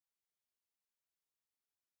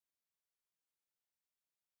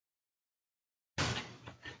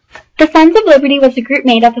The Sons of Liberty was a group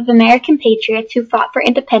made up of American patriots who fought for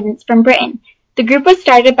independence from Britain. The group was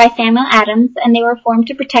started by Samuel Adams, and they were formed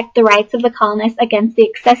to protect the rights of the colonists against the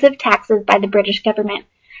excessive taxes by the British government.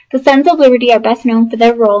 The Sons of Liberty are best known for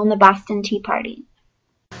their role in the Boston Tea Party.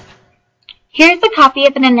 Here is a copy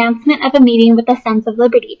of an announcement of a meeting with the Sons of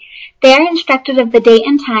Liberty. They are instructed of the date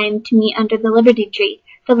and time to meet under the Liberty Tree.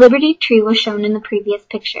 The Liberty Tree was shown in the previous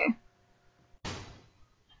picture.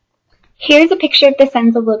 Here is a picture of the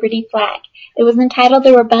Sons of Liberty flag. It was entitled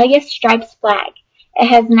the Rebellious Stripes Flag. It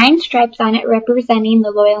has 9 stripes on it representing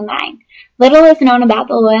the Loyal Nine. Little is known about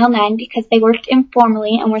the Loyal Nine because they worked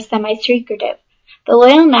informally and were semi-secretive. The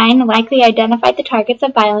Loyal Nine likely identified the targets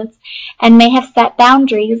of violence and may have set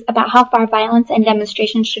boundaries about how far violence and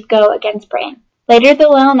demonstrations should go against Britain. Later, the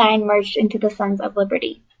Loyal Nine merged into the Sons of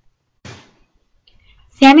Liberty.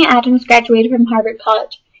 Samuel Adams graduated from Harvard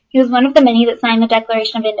College. He was one of the many that signed the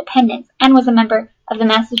Declaration of Independence and was a member of the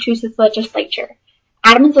Massachusetts legislature.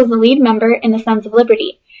 Adams was the lead member in the Sons of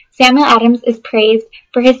Liberty. Samuel Adams is praised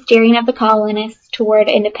for his steering of the colonists toward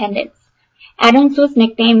independence. Adams was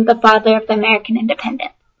nicknamed the father of the American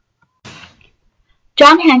independence.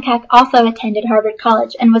 John Hancock also attended Harvard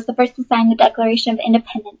College and was the first to sign the Declaration of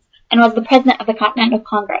Independence and was the president of the Continental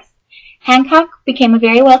Congress. Hancock became a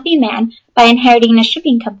very wealthy man by inheriting a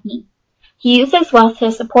shipping company. He used his wealth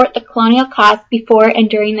to support the colonial cause before and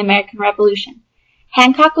during the American Revolution.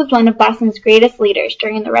 Hancock was one of Boston's greatest leaders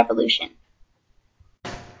during the Revolution.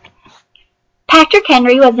 Patrick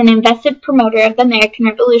Henry was an invested promoter of the American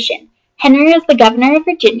Revolution. Henry was the governor of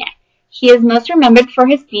Virginia. He is most remembered for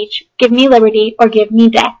his speech, "Give me liberty or give me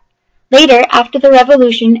death." Later, after the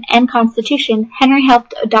Revolution and Constitution, Henry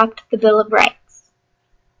helped adopt the Bill of Rights.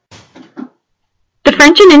 The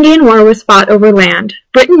French and Indian War was fought over land.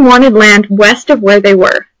 Britain wanted land west of where they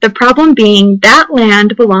were, the problem being that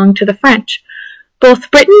land belonged to the French.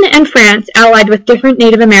 Both Britain and France allied with different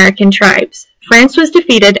Native American tribes. France was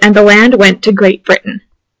defeated and the land went to Great Britain.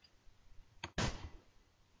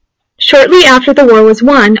 Shortly after the war was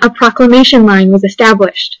won, a proclamation line was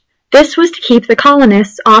established. This was to keep the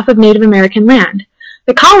colonists off of Native American land.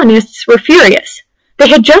 The colonists were furious. They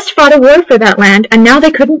had just fought a war for that land and now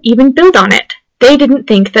they couldn't even build on it. They didn't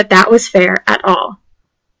think that that was fair at all.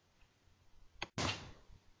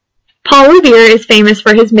 Paul Revere is famous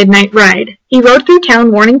for his midnight ride. He rode through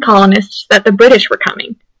town warning colonists that the British were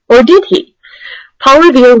coming. Or did he? Paul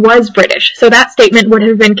Revere was British, so that statement would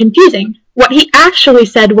have been confusing. What he actually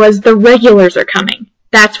said was the regulars are coming.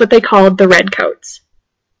 That's what they called the redcoats.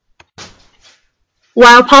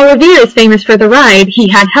 While Paul Revere is famous for the ride, he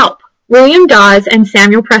had help. William Dawes and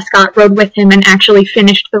Samuel Prescott rode with him and actually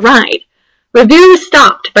finished the ride. Revere was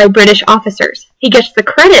stopped by British officers. He gets the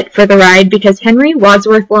credit for the ride because Henry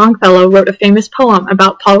Wadsworth Longfellow wrote a famous poem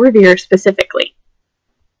about Paul Revere specifically.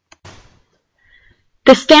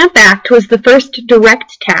 The Stamp Act was the first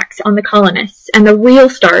direct tax on the colonists and the real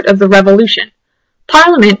start of the Revolution.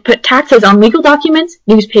 Parliament put taxes on legal documents,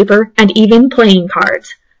 newspaper, and even playing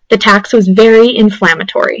cards. The tax was very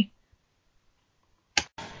inflammatory.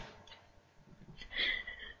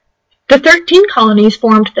 The 13 colonies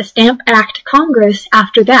formed the Stamp Act Congress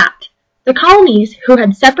after that. The colonies, who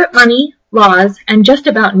had separate money, laws, and just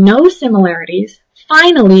about no similarities,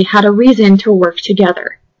 finally had a reason to work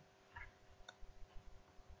together.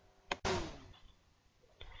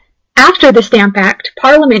 After the Stamp Act,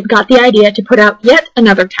 Parliament got the idea to put out yet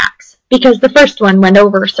another tax, because the first one went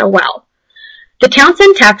over so well. The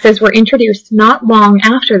Townshend taxes were introduced not long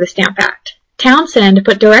after the Stamp Act. Townshend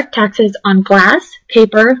put direct taxes on glass,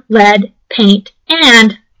 paper, lead, paint,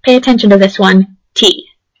 and, pay attention to this one, tea.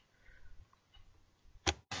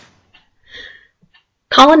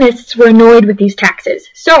 Colonists were annoyed with these taxes,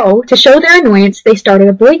 so, to show their annoyance, they started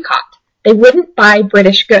a boycott. They wouldn't buy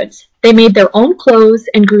British goods. They made their own clothes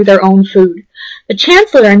and grew their own food. The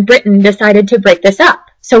Chancellor in Britain decided to break this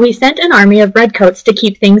up, so he sent an army of redcoats to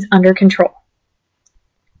keep things under control.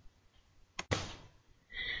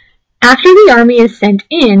 After the army is sent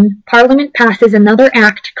in, Parliament passes another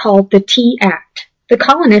act called the Tea Act. The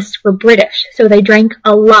colonists were British, so they drank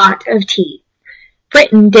a lot of tea.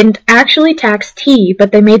 Britain didn't actually tax tea,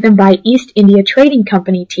 but they made them buy East India Trading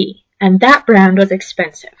Company tea, and that brand was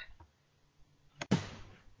expensive.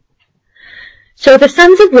 So the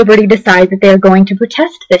Sons of Liberty decide that they are going to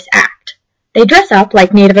protest this act. They dress up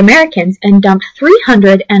like Native Americans and dump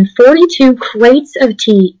 342 crates of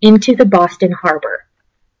tea into the Boston harbor.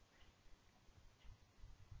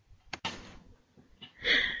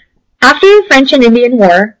 After the French and Indian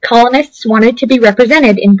War, colonists wanted to be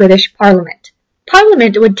represented in British Parliament.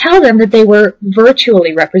 Parliament would tell them that they were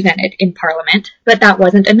virtually represented in Parliament, but that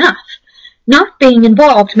wasn't enough. Not being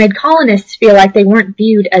involved made colonists feel like they weren't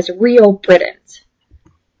viewed as real Britons.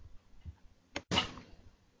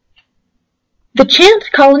 The chant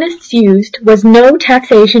colonists used was no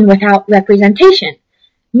taxation without representation,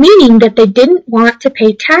 meaning that they didn't want to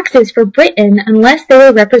pay taxes for Britain unless they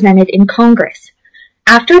were represented in Congress.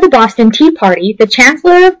 After the Boston Tea Party, the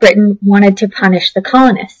Chancellor of Britain wanted to punish the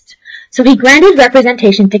colonists, so he granted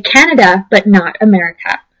representation to Canada but not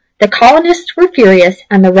America. The colonists were furious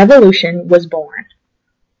and the revolution was born.